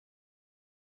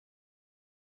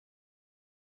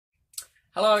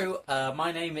Hello,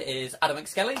 my name is Adam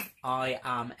McSkelly. I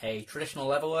am a traditional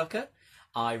leather worker.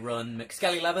 I run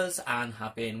McSkelly Leathers and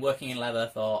have been working in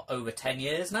leather for over 10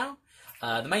 years now.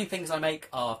 The main things I make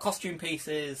are costume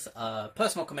pieces,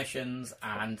 personal commissions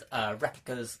and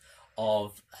replicas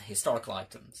of historical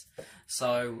items.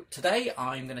 So today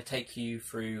I'm going to take you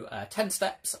through 10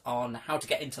 steps on how to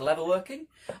get into leather working.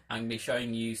 I'm going to be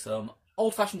showing you some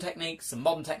old-fashioned techniques, some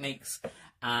modern techniques,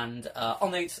 and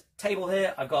on the table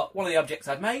here I've got one of the objects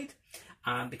I've made,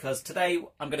 because today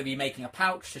I'm going to be making a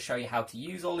pouch to show you how to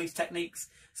use all these techniques.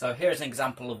 So here's an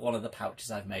example of one of the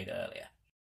pouches I've made earlier.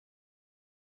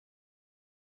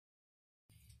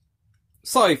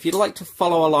 So if you'd like to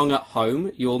follow along at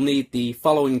home, you'll need the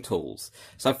following tools.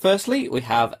 So firstly, we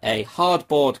have a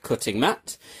hardboard cutting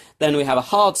mat. Then we have a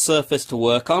hard surface to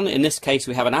work on. In this case,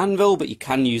 we have an anvil, but you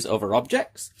can use other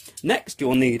objects. Next,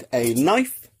 you'll need a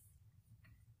knife,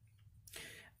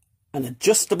 an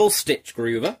adjustable stitch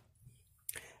groover,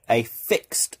 a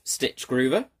fixed stitch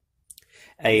groover,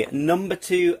 a number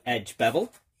 2 edge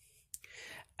bevel,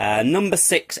 a number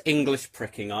 6 English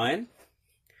pricking iron,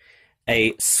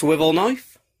 a swivel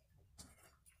knife,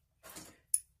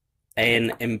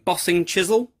 an embossing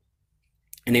chisel,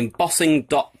 an embossing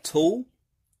dot tool,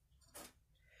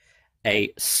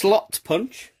 a slot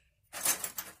punch,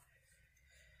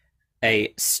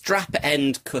 a strap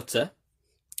end cutter,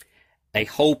 a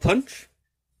hole punch,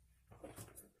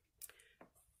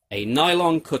 a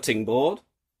nylon cutting board,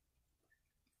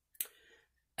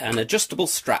 an adjustable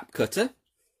strap cutter,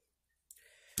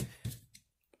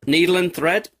 needle and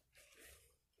thread,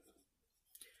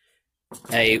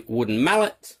 a wooden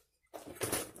mallet,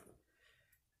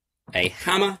 a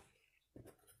hammer,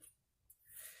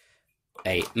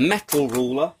 a metal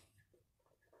ruler,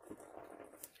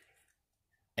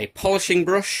 a polishing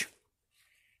brush,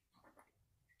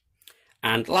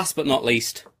 and last but not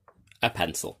least, a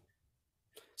pencil.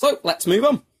 So let's move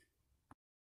on.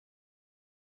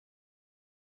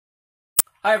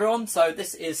 Hi everyone, so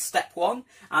this is step 1,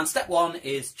 and step 1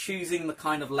 is choosing the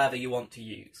kind of leather you want to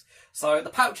use. So the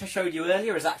pouch I showed you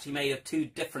earlier is actually made of 2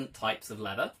 different types of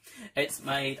leather. It's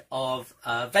made of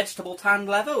vegetable tanned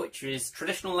leather, which is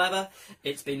traditional leather.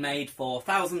 It's been made for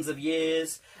thousands of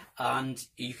years, and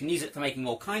you can use it for making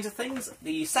all kinds of things.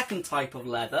 The second type of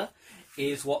leather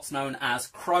is what's known as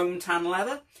chrome tan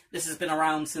leather. This has been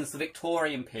around since the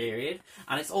Victorian period,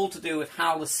 and it's all to do with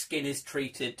how the skin is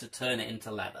treated to turn it into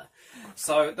leather.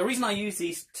 So the reason I use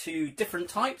these 2 different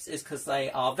types is because they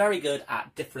are very good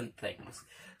at different things.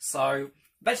 So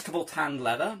vegetable tanned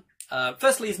leather,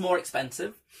 firstly, is more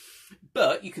expensive,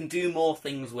 but you can do more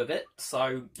things with it.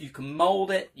 So you can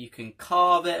mould it, you can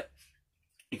carve it,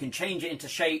 you can change it into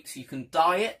shapes, you can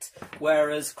dye it,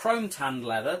 whereas chrome tanned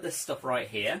leather, this stuff right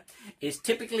here, is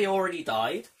typically already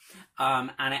dyed,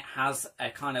 and it has a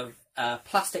kind of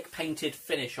plastic painted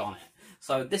finish on it.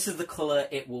 So this is the colour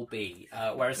it will be,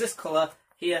 whereas this colour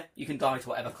here, you can dye to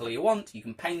whatever colour you want, you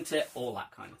can paint it, all that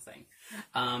kind of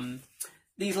thing.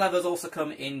 These leathers also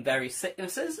come in various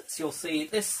thicknesses, so you'll see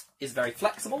this is very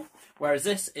flexible, whereas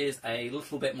this is a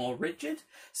little bit more rigid.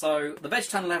 So the veg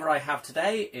tan leather I have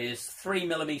today is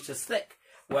 3mm thick,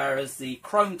 whereas the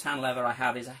chrome tan leather I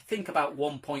have is, I think, about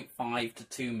 1.5 to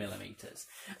 2mm.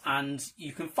 And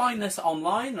you can find this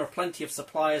online. There are plenty of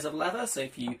suppliers of leather, so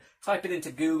if you type it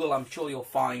into Google, I'm sure you'll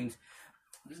find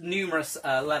numerous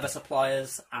leather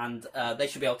suppliers, and they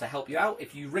should be able to help you out.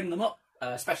 If you ring them up,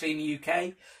 especially in the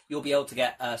UK, you'll be able to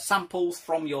get samples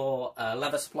from your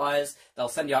leather suppliers. They'll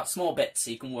send you out small bits so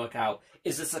you can work out,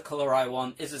 is this the colour I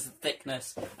want, is this the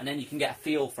thickness, and then you can get a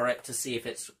feel for it to see if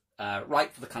it's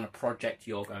right for the kind of project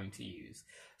you're going to use.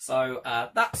 So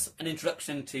that's an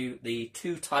introduction to the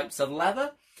 2 types of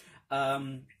leather.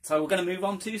 So we're going to move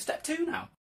on to step 2 now.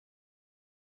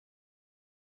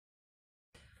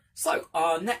 So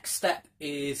our next step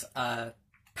is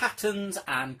patterns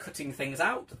and cutting things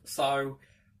out. So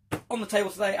on the table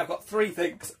today I've got 3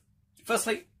 things.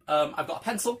 Firstly, I've got a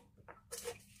pencil,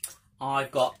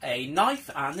 I've got a knife,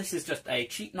 and this is just a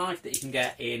cheap knife that you can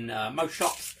get in most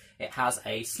shops. It has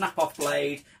a snap-off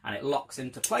blade and it locks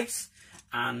into place,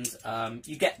 and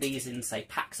you get these in, say,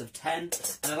 packs of 10. And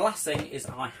then the last thing is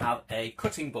I have a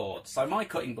cutting board. So my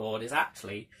cutting board is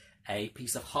actually a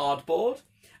piece of hardboard,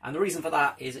 and the reason for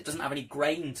that is it doesn't have any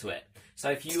grain to it. So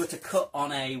if you were to cut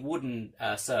on a wooden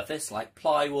surface like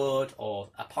plywood or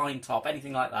a pine top,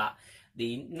 anything like that,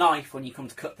 the knife, when you come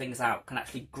to cut things out, can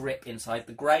actually grip inside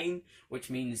the grain, which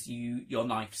means your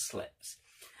knife slips.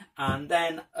 And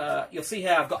then you'll see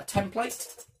here I've got a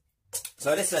template.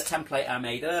 So this is a template I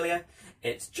made earlier.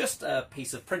 It's just a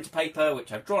piece of printer paper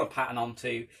which I've drawn a pattern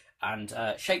onto, and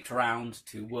shaped around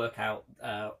to work out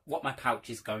what my pouch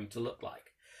is going to look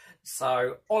like.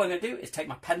 So all I'm going to do is take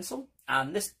my pencil,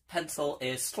 and this pencil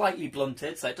is slightly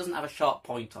blunted, so it doesn't have a sharp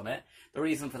point on it. The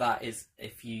reason for that is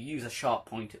if you use a sharp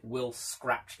point, it will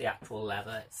scratch the actual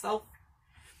leather itself.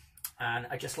 And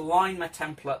I just line my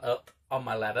template up on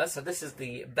my leather. So this is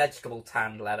the vegetable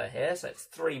tanned leather here, so it's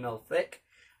 3mm thick.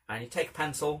 And you take a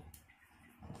pencil,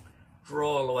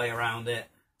 draw all the way around it.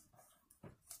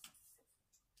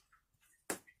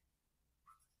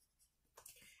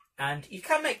 And you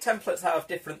can make templates out of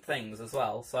different things as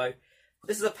well. So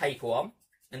this is a paper one,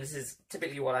 and this is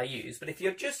typically what I use. But if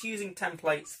you're just using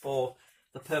templates for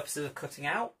the purposes of cutting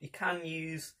out, you can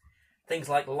use things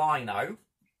like lino,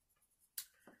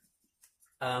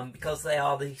 because they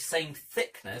are the same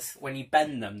thickness. When you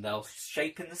bend them, they'll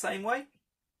shape in the same way.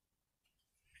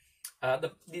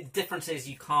 The difference is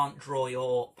you can't draw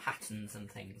your patterns and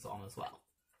things on as well.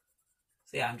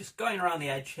 So yeah, I'm just going around the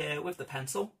edge here with the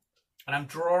pencil, and I'm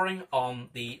drawing on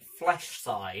the flesh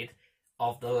side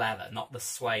of the leather, not the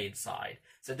suede side.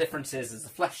 So the difference is the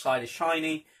flesh side is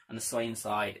shiny and the suede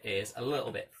side is a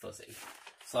little bit fuzzy.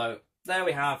 So there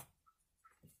we have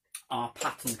our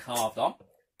pattern carved on.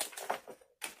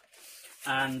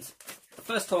 And the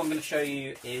first tool I'm going to show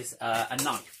you is a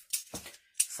knife.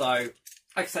 So,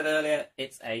 like I said earlier,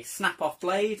 it's a snap-off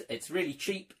blade. It's really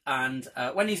cheap, and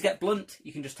when these get blunt,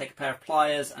 you can just take a pair of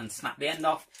pliers and snap the end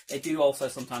off. They do also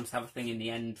sometimes have a thing in the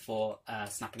end for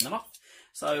snapping them off.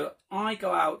 So I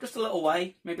go out just a little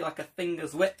way, maybe like a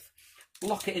finger's width,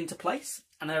 lock it into place,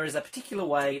 and there is a particular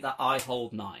way that I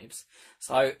hold knives.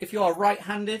 So if you are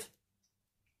right-handed,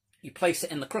 you place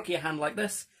it in the crook of your hand like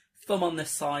this, thumb on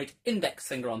this side, index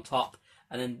finger on top,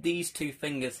 and then these two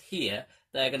fingers here,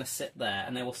 they're going to sit there,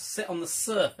 and they will sit on the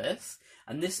surface,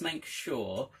 and this makes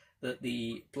sure that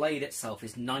the blade itself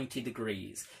is 90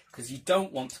 degrees, because you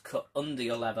don't want to cut under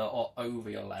your leather or over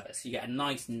your leather, so you get a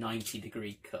nice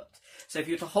 90-degree cut. So if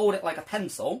you were to hold it like a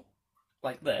pencil,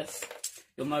 like this,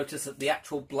 you'll notice that the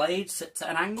actual blade sits at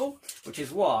an angle, which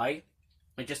is why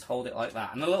I just hold it like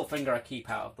that, and the little finger I keep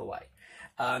out of the way.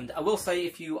 And I will say,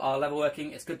 if you are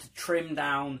leatherworking, it's good to trim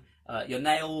down your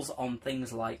nails on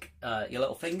things like your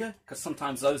little finger, because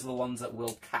sometimes those are the ones that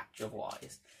will catch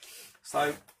otherwise.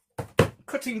 So,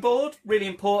 cutting board, really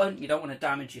important. You don't want to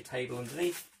damage your table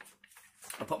underneath.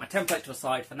 I'll put my template to the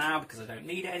side for now because I don't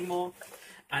need it anymore.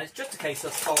 And it's just a case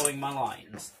of following my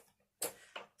lines.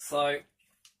 So,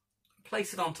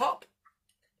 place it on top,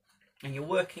 and you're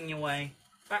working your way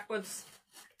backwards.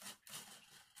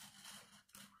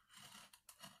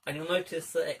 And you'll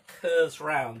notice that it curves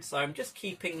round, so I'm just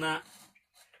keeping that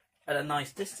at a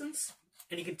nice distance,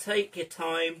 and you can take your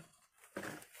time,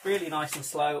 really nice and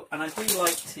slow. And I do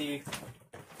like to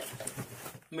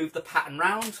move the pattern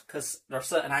round, because there are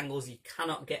certain angles you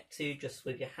cannot get to just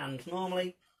with your hand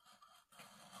normally.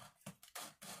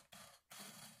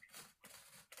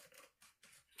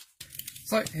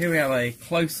 So here we have a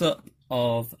close-up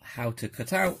of how to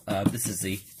cut out. This is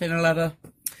the thinner leather,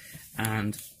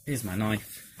 and here's my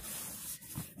knife.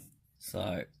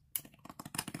 So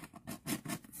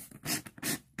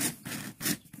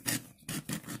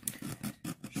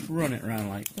just run it around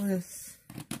like this,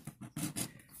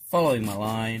 following my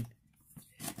line.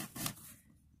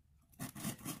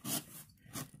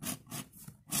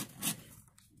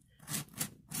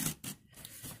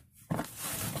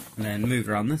 And then move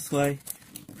around this way.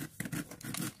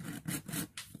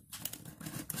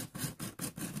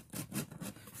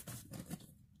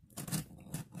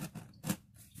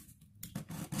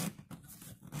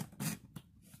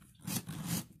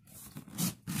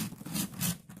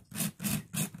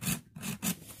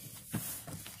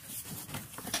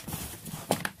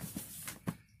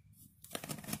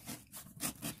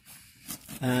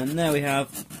 And there we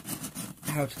have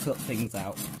how to cut things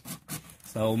out.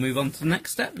 So we'll move on to the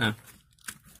next step now.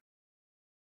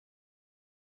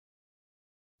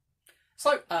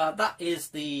 So that is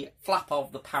the flap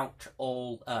of the pouch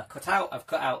all cut out. I've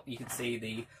cut out, you can see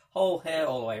the hole here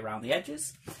all the way around the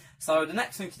edges. So the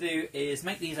next thing to do is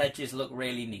make these edges look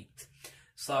really neat.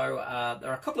 So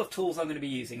there are a couple of tools I'm going to be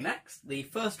using next. The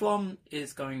first one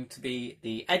is going to be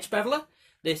the edge beveler.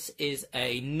 This is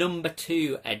a number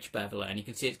 2 edge beveler, and you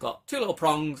can see it's got 2 little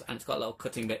prongs and it's got a little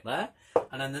cutting bit there.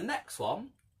 And then the next one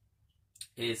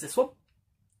is this one.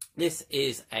 This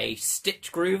is a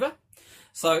stitch groover.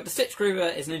 So the stitch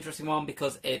groover is an interesting one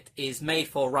because it is made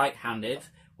for right-handed,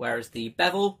 whereas the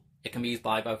bevel, it can be used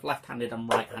by both left-handed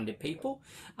and right-handed people.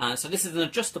 So this is an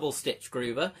adjustable stitch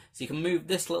groover, so you can move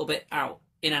this little bit out,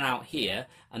 in and out here,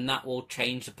 and that will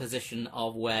change the position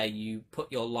of where you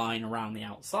put your line around the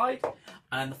outside.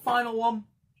 And the final one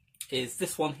is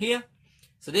this one here.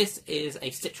 So this is a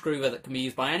stitch groover that can be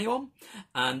used by anyone,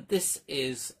 and this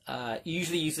is, you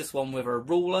usually use this one with a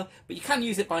ruler, but you can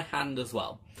use it by hand as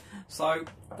well. So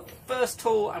the first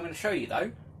tool I'm going to show you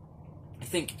though, I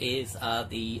think is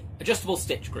the adjustable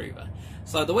stitch groover.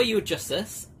 So the way you adjust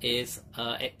this is,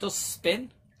 it does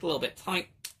spin, a little bit tight,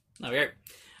 there we go,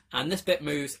 and this bit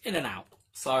moves in and out.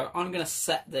 So I'm going to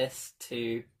set this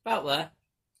to about there,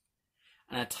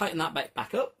 and tighten that bit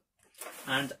back up.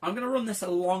 And I'm going to run this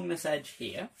along this edge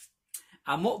here,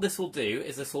 and what this will do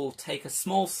is this will take a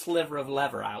small sliver of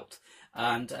leather out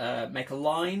and make a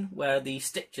line where the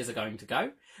stitches are going to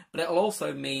go, but it will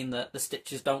also mean that the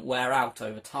stitches don't wear out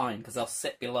over time because they'll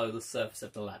sit below the surface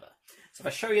of the leather. So if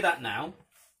I show you that now,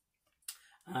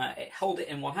 hold it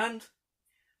in one hand,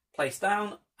 place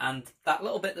down, and that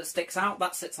little bit that sticks out,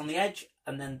 that sits on the edge,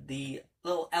 and then the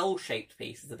little L-shaped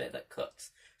piece is the bit that cuts.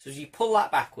 So as you pull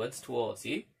that backwards towards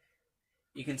you,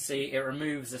 you can see it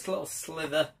removes this little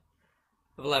sliver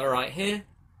of leather right here.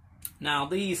 Now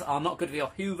these are not good for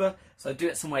your hoover, so do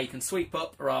it somewhere you can sweep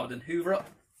up rather than hoover up.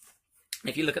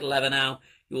 If you look at the leather now,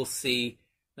 you'll see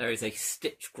there is a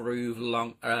stitch groove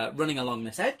running along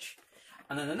this edge.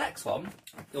 And then the next one,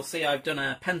 you'll see I've done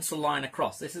a pencil line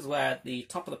across. This is where the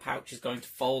top of the pouch is going to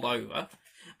fold over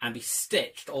and be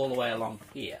stitched all the way along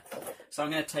here. So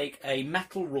I'm going to take a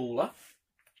metal ruler,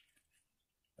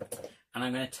 and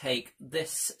I'm going to take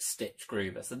this stitch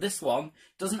groover. So this one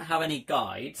doesn't have any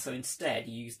guide, so instead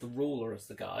you use the ruler as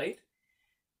the guide.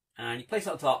 And you place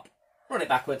it on top, run it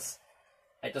backwards.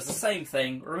 It does the same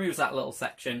thing, removes that little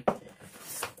section.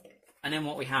 And then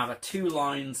what we have are two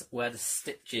lines where the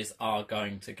stitches are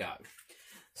going to go.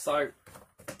 So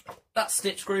that's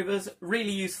stitch groovers,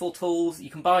 really useful tools.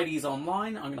 You can buy these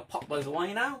online. I'm going to pop those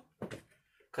away now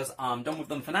because I'm done with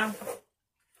them for now.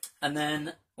 And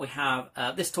then we have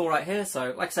this tool right here.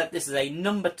 So like I said, this is a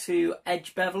number 2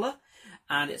 edge beveler,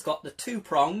 and it's got the 2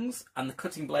 prongs and the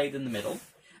cutting blade in the middle.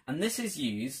 And this is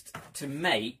used to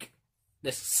make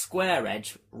this square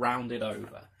edge rounded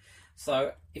over.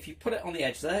 So if you put it on the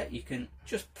edge there, you can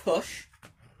just push.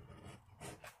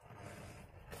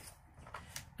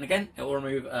 And again, it will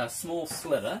remove a small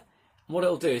sliver. And what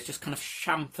it'll do is just kind of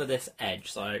chamfer this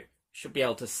edge. So you should be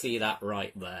able to see that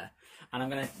right there. And I'm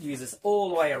going to use this all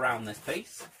the way around this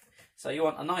piece. So you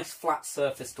want a nice flat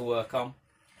surface to work on.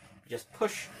 Just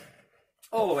push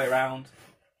all the way around,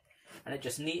 and it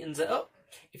just neatens it up.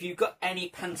 If you've got any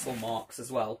pencil marks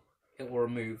as well, it will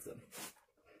remove them.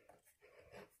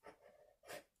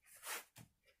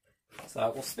 So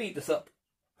we'll speed this up.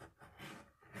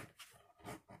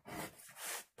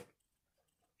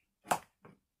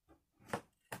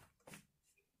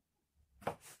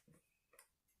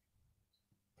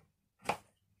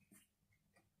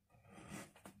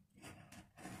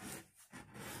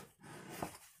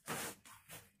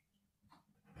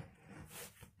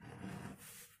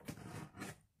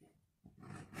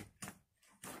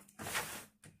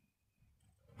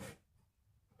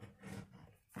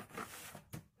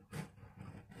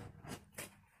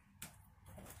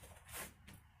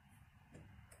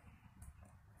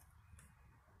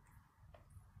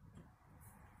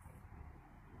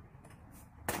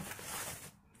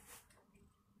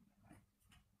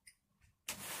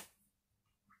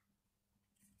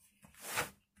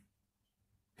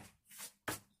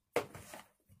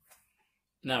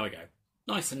 There we go.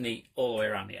 Nice and neat all the way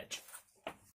around the edge.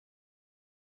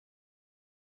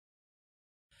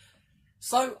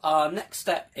 So our next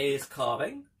step is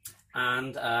carving,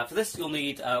 and for this you'll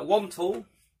need one tool,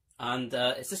 and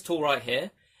it's this tool right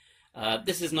here.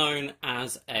 This is known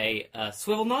as a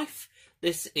swivel knife.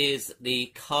 This is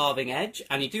the carving edge,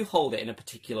 and you do hold it in a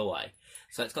particular way.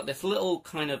 So it's got this little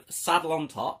kind of saddle on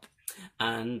top,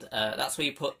 and that's where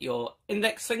you put your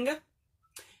index finger.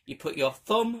 You put your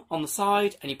thumb on the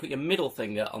side and you put your middle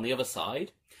finger on the other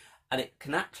side, and it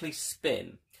can actually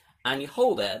spin, and you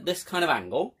hold it at this kind of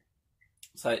angle,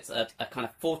 so it's at a kind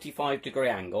of 45-degree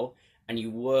angle, and you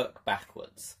work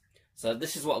backwards. So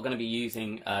this is what we're going to be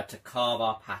using to carve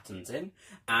our patterns in.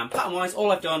 And pattern wise,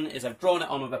 all I've done is I've drawn it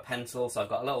on with a pencil, so I've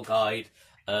got a little guide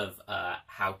of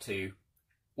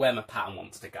where my pattern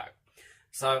wants to go.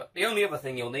 So the only other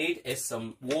thing you'll need is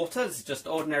some water. This is just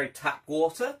ordinary tap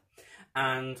water.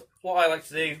 And what I like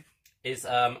to do is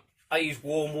I use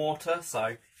warm water,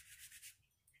 so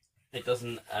it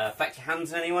doesn't affect your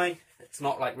hands in any way. It's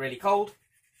not like really cold.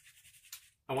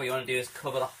 And what you want to do is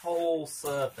cover the whole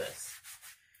surface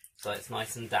so it's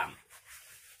nice and damp.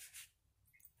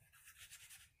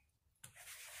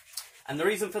 And the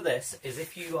reason for this is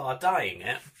if you are dyeing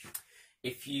it,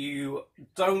 if you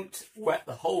don't wet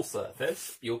the whole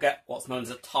surface, you'll get what's known as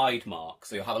a tide mark.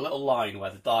 So you'll have a little line where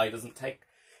the dye doesn't take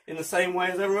in the same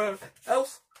way as everywhere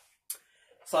else.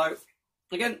 So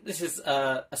again, this is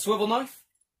a swivel knife.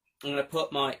 I'm going to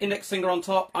put my index finger on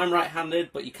top. I'm right-handed,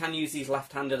 but you can use these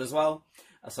left-handed as well.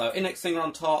 So index finger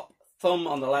on top, thumb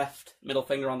on the left, middle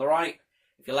finger on the right.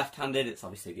 If you're left-handed, it's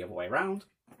obviously the other way around.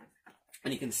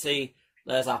 And you can see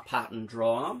there's our pattern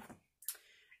drawn on.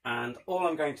 And all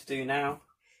I'm going to do now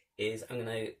is I'm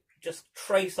going to just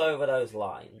trace over those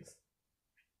lines.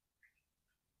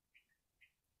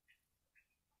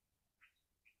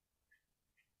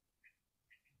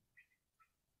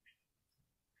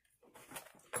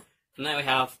 And there we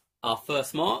have our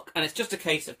first mark, and it's just a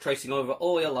case of tracing over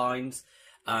all your lines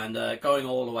and going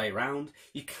all the way around.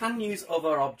 You can use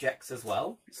other objects as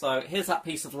well. So here's that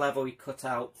piece of leather we cut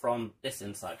out from this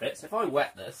inside bit. So if I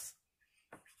wet this,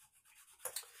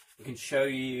 I can show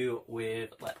you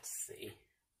with, let's see.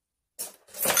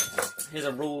 Here's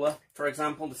a ruler, for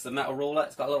example. This is a metal ruler.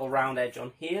 It's got a little round edge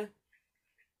on here.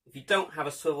 If you don't have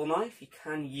a swivel knife, you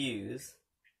can use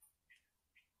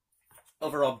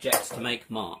other objects to make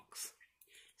marks.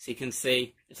 So you can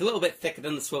see it's a little bit thicker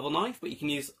than the swivel knife, but you can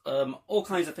use all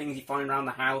kinds of things you find around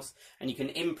the house, and you can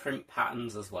imprint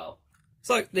patterns as well.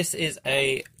 So this is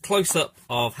a close-up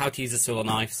of how to use a swivel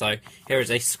knife. So here is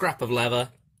a scrap of leather.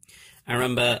 And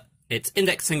remember, it's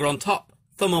index finger on top,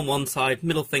 thumb on one side,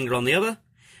 middle finger on the other,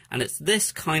 and it's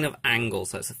this kind of angle.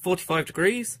 So it's at 45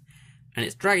 degrees, and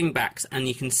it's dragging back, and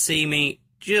you can see me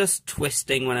just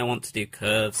twisting when I want to do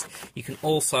curves. You can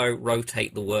also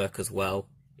rotate the work as well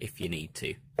if you need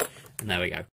to. And there we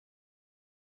go.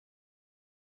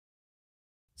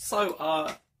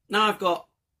 So now I've got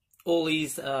all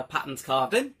these patterns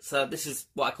carved in. So this is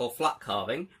what I call flat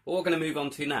carving. What we're going to move on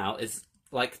to now is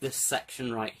like this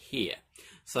section right here.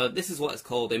 So this is what it's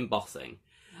called embossing.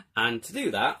 And to do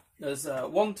that, there's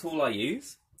one tool I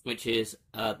use, which is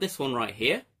this one right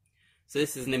here. So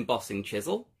this is an embossing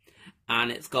chisel,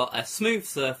 and it's got a smooth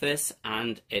surface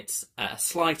and it's at a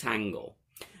slight angle.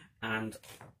 And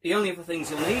the only other things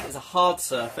you'll need is a hard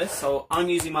surface. So I'm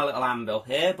using my little anvil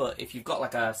here, but if you've got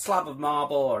like a slab of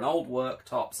marble or an old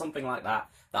worktop, something like that,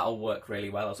 that'll work really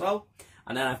well as well.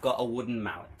 And then I've got a wooden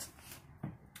mallet.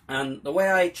 And the way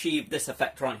I achieve this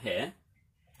effect right here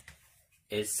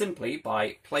is simply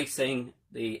by placing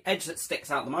the edge that sticks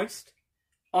out the most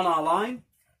on our line,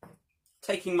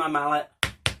 taking my mallet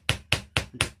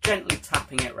and just gently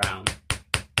tapping it round.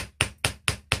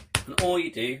 And all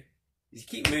you do is you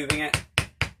keep moving it,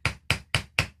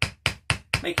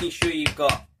 making sure you've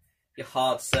got your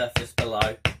hard surface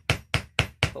below,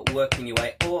 but working your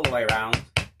way all the way around.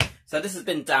 So this has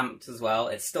been damped as well.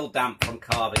 It's still damp from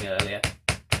carving earlier.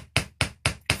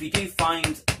 If you do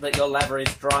find that your leather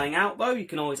is drying out though, you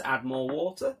can always add more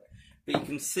water. But you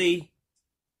can see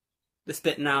this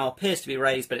bit now appears to be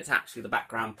raised, but it's actually the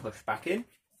background pushed back in.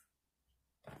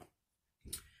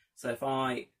 So if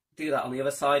I do that on the other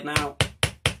side now,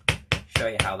 show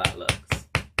you how that looks.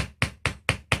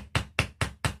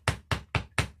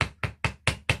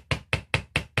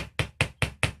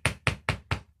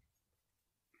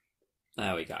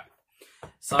 There we go.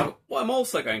 So what I'm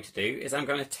also going to do is I'm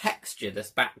going to texture this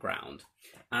background.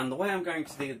 And the way I'm going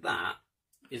to do that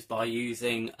is by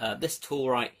using this tool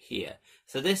right here.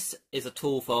 So this is a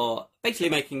tool for basically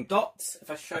making dots.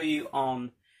 If I show you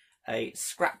on a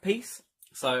scrap piece.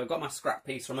 So I've got my scrap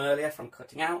piece from earlier from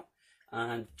cutting out.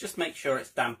 And just make sure it's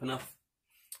damp enough.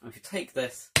 And if you take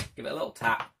this, give it a little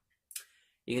tap,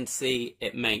 you can see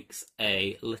it makes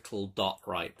a little dot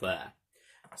right there.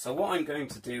 So what I'm going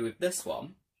to do with this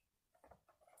one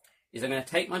is I'm going to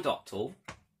take my dot tool,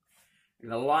 I'm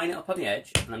going to line it up on the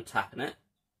edge, and I'm tapping it.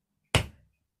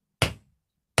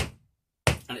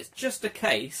 And it's just a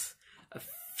case of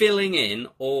filling in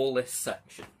all this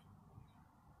section.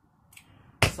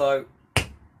 So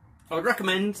I would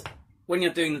recommend, when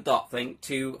you're doing the dot thing,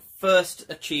 to first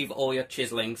achieve all your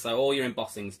chiselling, so all your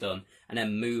embossing's done, and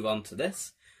then move on to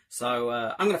this. So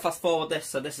I'm going to fast forward this,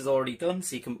 so this is already done,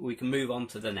 so we can move on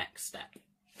to the next step.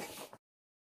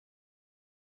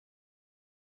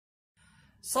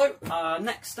 So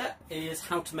next step is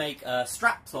how to make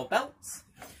straps or belts.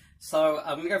 So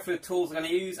I'm going to go through the tools I'm going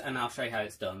to use, and I'll show you how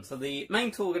it's done. So the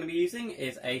main tool we're going to be using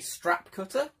is a strap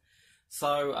cutter.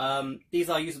 So these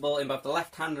are usable in both the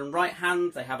left hand and right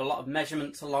hand. They have a lot of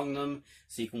measurements along them,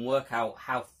 so you can work out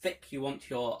how thick you want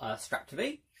your strap to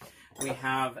be. We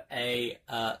have a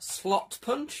slot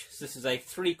punch. So this is a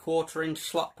 3/4 inch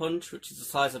slot punch, which is the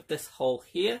size of this hole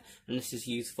here, and this is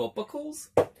used for buckles.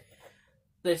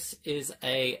 This is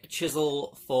a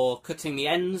chisel for cutting the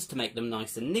ends to make them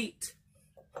nice and neat.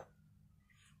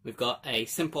 we've got a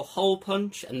simple hole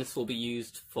punch, and this will be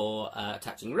used for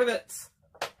attaching rivets.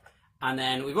 And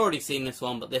then we've already seen this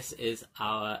one, but this is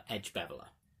our edge beveler.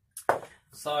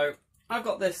 So I've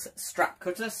got this strap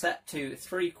cutter set to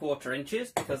 3/4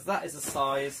 inches because that is the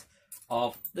size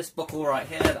of this buckle right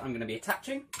here that I'm going to be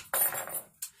attaching.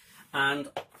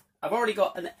 And I've already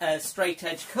got a straight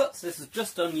edge cut, so this is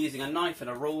just done using a knife and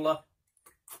a ruler.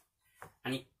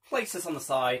 And you place this on the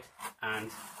side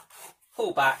and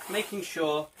pull back, making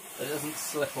sure that it doesn't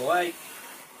slip away.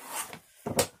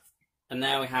 And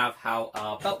there we have how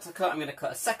our belts are cut. I'm going to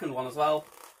cut a second one as well,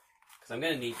 because I'm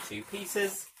going to need 2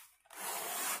 pieces.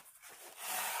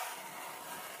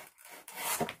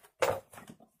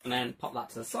 And then pop that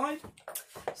to the side.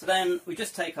 So then we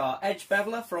just take our edge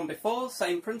beveler from before,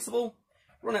 same principle,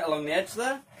 run it along the edge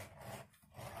there.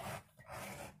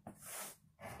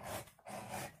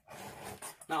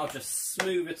 That'll just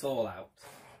smooth it all out.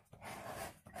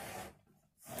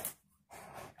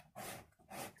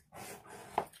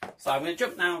 So I'm going to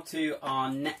jump now to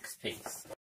our next piece.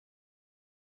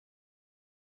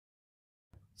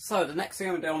 So the next thing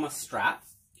I'm going to do on my strap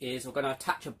is we're going to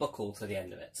attach a buckle to the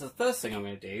end of it. So the first thing I'm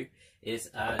going to do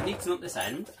is neaten up this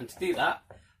end, and to do that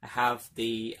I have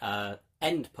the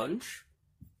end punch,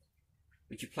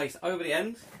 which you place over the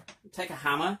end, take a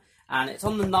hammer, and it's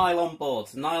on the nylon board.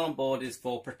 So the nylon board is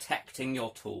for protecting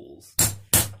your tools.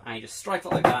 And you just strike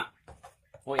it like that.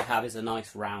 What you have is a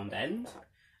nice round end.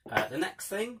 The next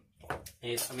thing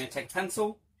is I'm going to take a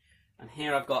pencil, and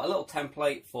here I've got a little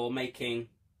template for making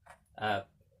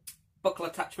buckle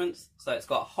attachments. So it's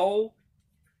got a hole,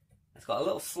 it's got a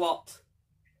little slot,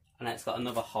 and then it's got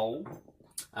another hole,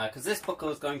 because this buckle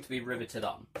is going to be riveted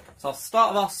on. So I'll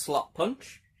start with our slot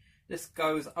punch. This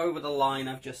goes over the line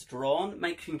I've just drawn,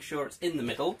 making sure it's in the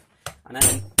middle, and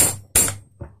then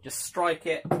just strike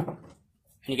it, and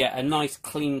you get a nice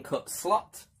clean cut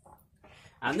slot.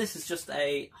 And this is just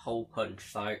a hole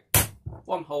punch, so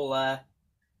one hole there,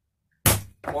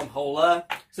 one hole there.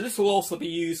 So this will also be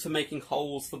used for making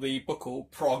holes for the buckle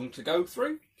prong to go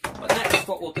through. But next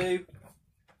what we'll do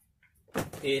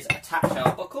is attach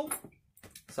our buckle.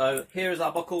 So here is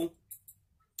our buckle.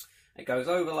 It goes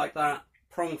over like that,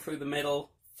 prong through the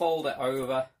middle, fold it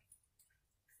over,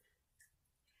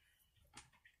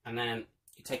 and then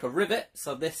you take a rivet.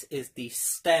 So this is the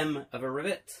stem of a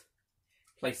rivet.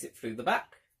 Place it through the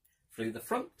back, through the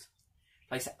front,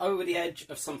 place it over the edge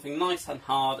of something nice and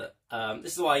hard.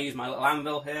 This is why I use my little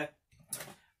anvil here.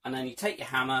 And then you take your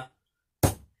hammer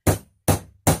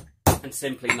and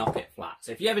simply knock it flat.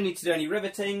 So if you ever need to do any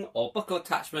riveting or buckle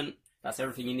attachment, that's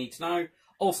everything you need to know.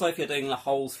 Also, if you're doing the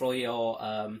holes for your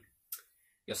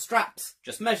straps,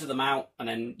 just measure them out and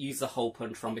then use the hole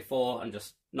punch from before and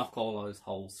just knock all those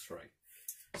holes through.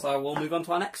 So we'll move on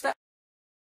to our next step.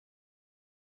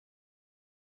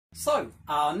 So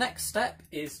our next step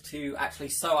is to actually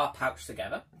sew our pouch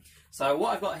together. So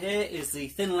what I've got here is the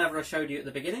thin leather I showed you at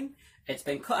the beginning. It's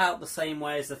been cut out the same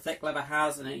way as the thick leather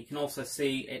has, and you can also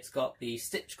see it's got the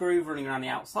stitch groove running around the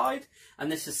outside,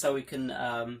 and this is so we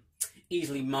can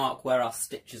easily mark where our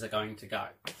stitches are going to go.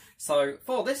 So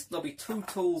for this there'll be 2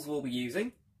 tools we'll be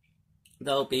using.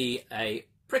 There'll be a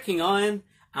pricking iron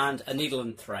and a needle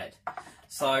and thread.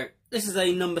 So this is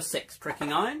a number 6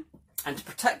 pricking iron. And to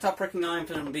protect our pricking iron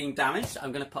from being damaged,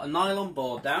 I'm going to put a nylon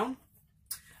board down.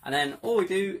 And then all we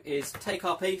do is take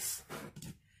our piece,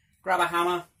 grab a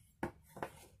hammer,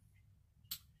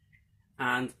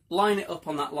 and line it up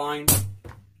on that line.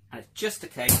 And it's just a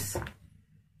case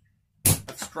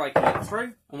of striking it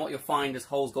through. And what you'll find is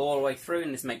holes go all the way through,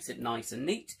 and this makes it nice and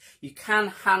neat. You can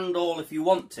hand awl if you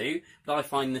want to, but I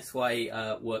find this way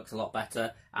works a lot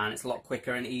better, and it's a lot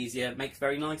quicker and easier. It makes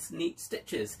very nice, neat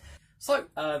stitches. So,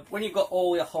 when you've got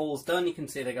all your holes done, you can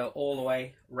see they go all the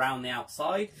way round the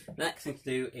outside. The next thing to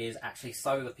do is actually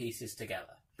sew the pieces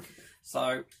together.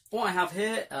 So, what I have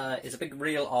here is a big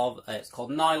reel of, it's called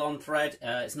nylon thread.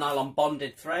 It's nylon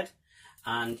bonded thread,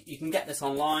 and you can get this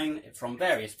online from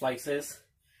various places.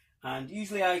 And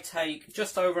usually I take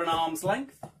just over an arm's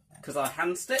length, because I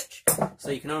hand stitch,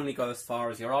 so you can only go as far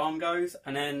as your arm goes.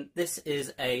 And then this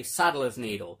is a saddler's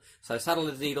needle. So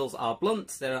saddler's needles are blunt,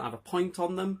 they don't have a point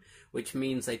on them, which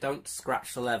means they don't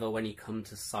scratch the leather when you come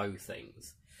to sew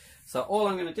things. So all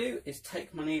I'm going to do is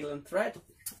take my needle and thread,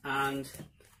 and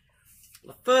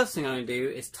the first thing I'm going to do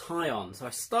is tie on. So I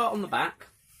start on the back,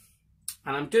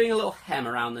 and I'm doing a little hem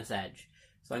around this edge.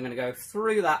 So I'm going to go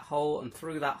through that hole and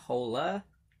through that hole there.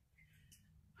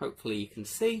 Hopefully you can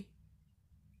see.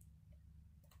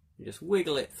 You just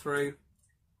wiggle it through.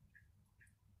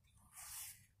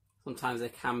 Sometimes they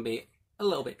can be a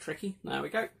little bit tricky. There we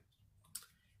go.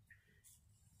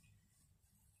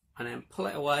 and then pull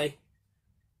it away,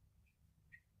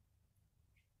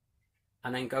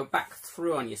 and then go back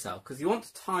through on yourself, because you want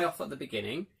to tie off at the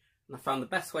beginning, and I found the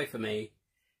best way for me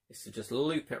is to just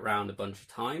loop it round a bunch of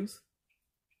times.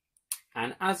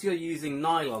 And as you're using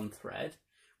nylon thread,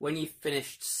 when you've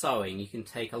finished sewing, you can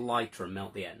take a lighter and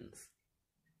melt the ends.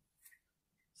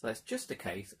 So it's just a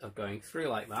case of going through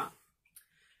like that,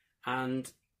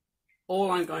 and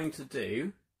all I'm going to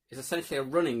do is essentially a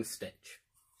running stitch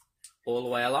all the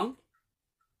way along.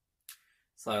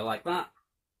 So like that,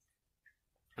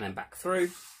 and then back through,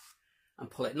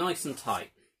 and pull it nice and tight.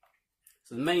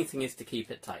 So the main thing is to keep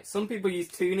it tight. Some people use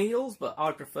 2 needles, but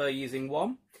I prefer using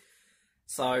 1.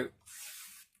 So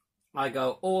I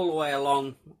go all the way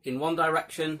along in one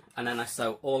direction, and then I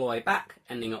sew all the way back,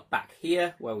 ending up back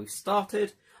here where we've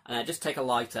started, and I just take a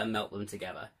lighter and melt them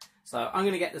together. So I'm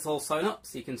going to get this all sewn up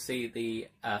so you can see the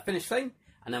finished thing,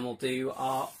 and then we'll do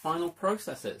our final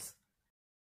processes.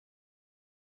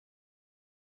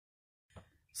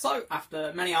 So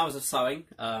after many hours of sewing,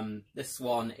 this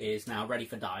one is now ready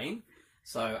for dyeing.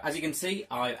 So as you can see,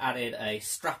 I've added a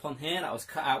strap on here that was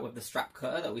cut out with the strap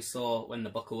cutter that we saw when the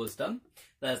buckle was done.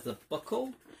 There's the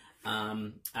buckle,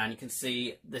 and you can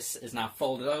see this is now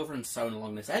folded over and sewn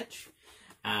along this edge.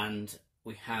 And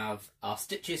we have our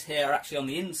stitches here actually on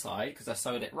the inside, because I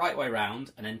sewed it right way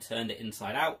round and then turned it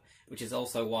inside out, which is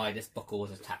also why this buckle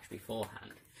was attached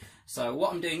beforehand. So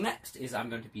what I'm doing next is I'm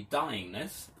going to be dyeing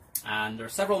this, and there are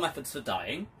several methods for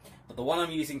dyeing, but the one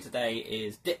I'm using today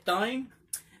is dip dyeing.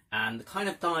 And the kind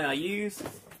of dye I use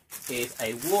is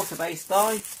a water-based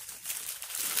dye.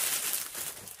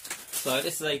 So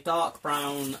this is a dark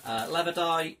brown leather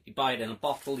dye. You buy it in a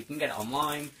bottle, you can get it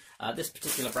online. This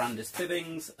particular brand is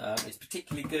Fibbings. It's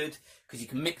particularly good because you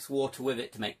can mix water with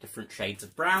it to make different shades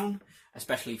of brown,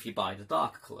 especially if you buy the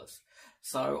darker colours.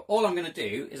 So all I'm going to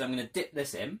do is I'm going to dip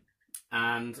this in,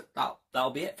 and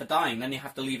that'll be it for dyeing. Then you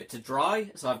have to leave it to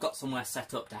dry. So I've got somewhere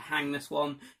set up to hang this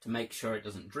one to make sure it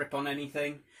doesn't drip on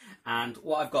anything. And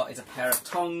what I've got is a pair of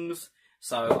tongs,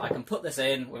 so I can put this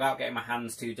in without getting my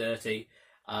hands too dirty,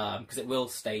 because it will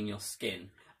stain your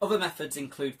skin. Other methods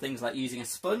include things like using a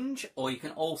sponge, or you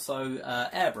can also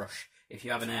airbrush if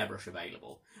you have an airbrush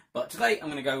available. But today I'm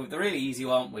going to go with the really easy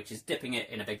one, which is dipping it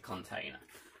in a big container.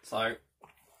 So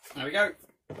there we go.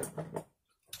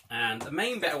 And the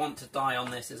main bit I want to dye on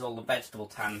this is all the vegetable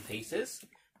tan pieces,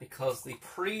 because the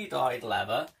pre-dyed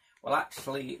leather will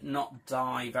actually not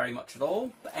dye very much at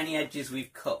all, but any edges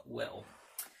we've cut will.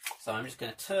 So I'm just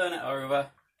going to turn it over,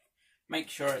 make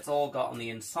sure it's all got on the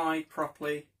inside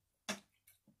properly.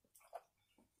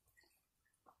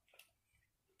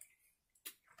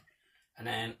 And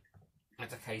then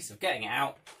it's a case of getting it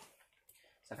out.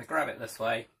 So if I grab it this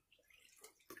way,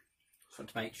 just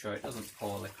want to make sure it doesn't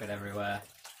pour liquid everywhere.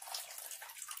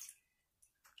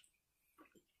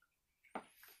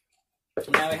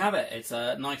 And there we have it. It's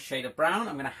a nice shade of brown.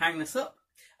 I'm going to hang this up.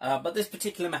 But this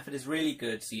particular method is really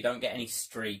good so you don't get any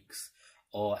streaks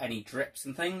or any drips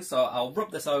and things. So I'll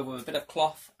rub this over with a bit of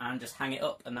cloth and just hang it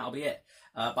up, and that'll be it.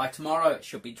 By tomorrow it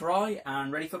should be dry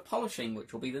and ready for polishing,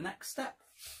 which will be the next step.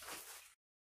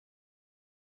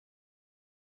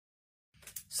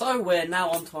 So we're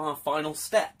now on to our final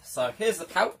step. So here's the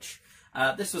pouch.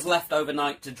 This was left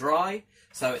overnight to dry,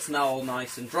 so it's now all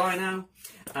nice and dry now.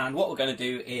 And what we're going to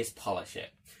do is polish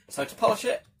it. So to polish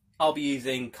it, I'll be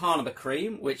using Carnauba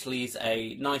cream, which leaves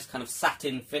a nice kind of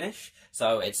satin finish.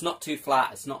 So it's not too flat,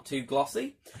 it's not too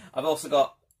glossy. I've also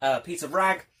got a piece of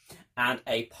rag and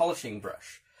a polishing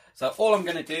brush. So all I'm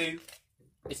going to do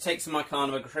is take some of my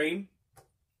Carnauba cream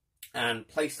and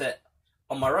place it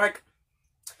on my rag.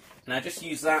 And I just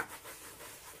use that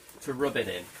to rub it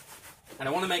in. And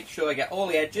I want to make sure I get all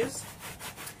the edges.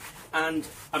 And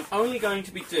I'm only going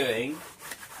to be doing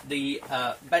the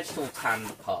vegetable tan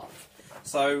part.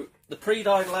 So the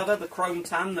pre-dyed leather, the chrome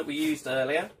tan that we used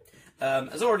earlier,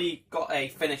 has already got a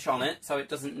finish on it, so it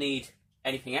doesn't need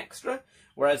anything extra.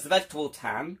 Whereas the vegetable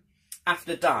tan,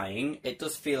 after dyeing, it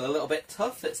does feel a little bit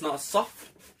tough. It's not as soft.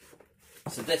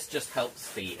 So this just helps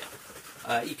feed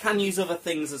it. You can use other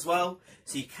things as well.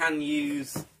 So you can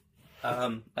use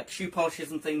like shoe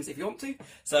polishes and things if you want to.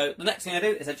 So the next thing I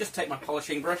do is I just take my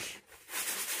polishing brush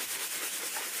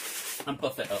and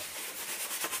buff it up.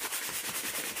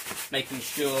 Making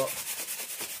sure,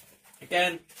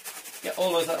 again, get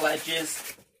all those little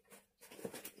edges.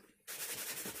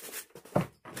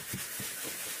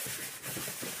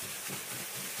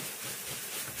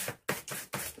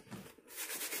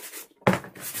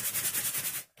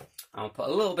 I'll put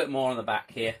a little bit more on the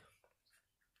back here.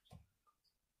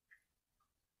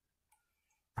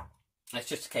 It's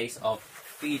just a case of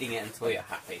feeding it until you're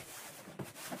happy.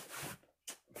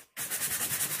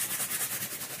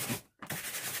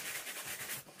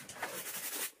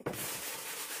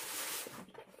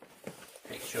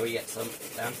 sure we get some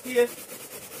down here.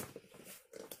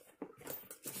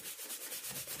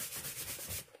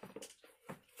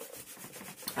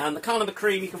 And the Carnival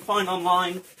cream you can find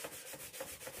online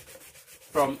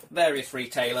from various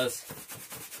retailers.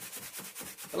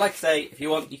 But like I say, if you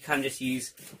want, you can just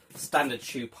use standard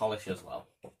shoe polish as well.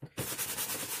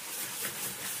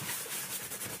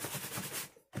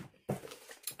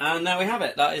 And there we have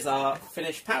it. That is our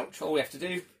finished pouch. All we have to do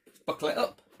is buckle it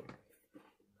up.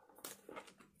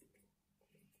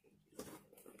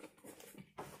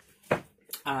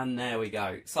 And there we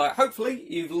go. So hopefully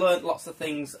you've learned lots of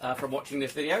things from watching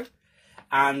this video.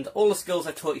 And all the skills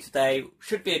I taught you today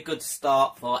should be a good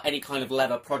start for any kind of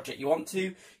leather project you want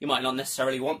to. You might not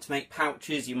necessarily want to make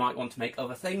pouches, you might want to make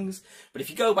other things. But if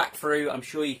you go back through, I'm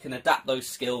sure you can adapt those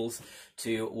skills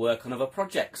to work on other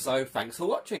projects. So thanks for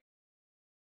watching.